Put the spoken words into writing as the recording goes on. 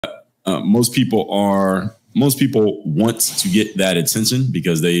most people want to get that attention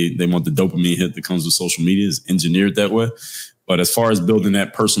because they want the dopamine hit that comes with social media. Is engineered that way. But as far as building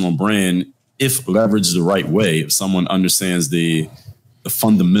that personal brand, if leveraged the right way, if someone understands the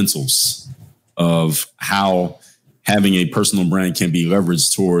fundamentals of how having a personal brand can be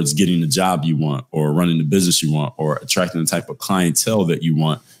leveraged towards getting the job you want, or running the business you want, or attracting the type of clientele that you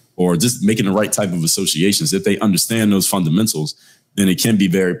want, or just making the right type of associations. If they understand those fundamentals, then it can be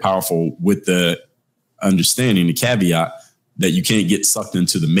very powerful, with the understanding, the caveat that you can't get sucked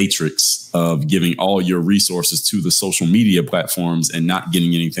into the matrix of giving all your resources to the social media platforms and not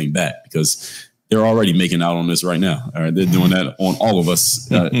getting anything back, because they're already making out on this right now. All right, they're doing that on all of us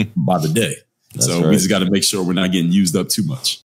by the day. That's so right. We just got to make sure we're not getting used up too much.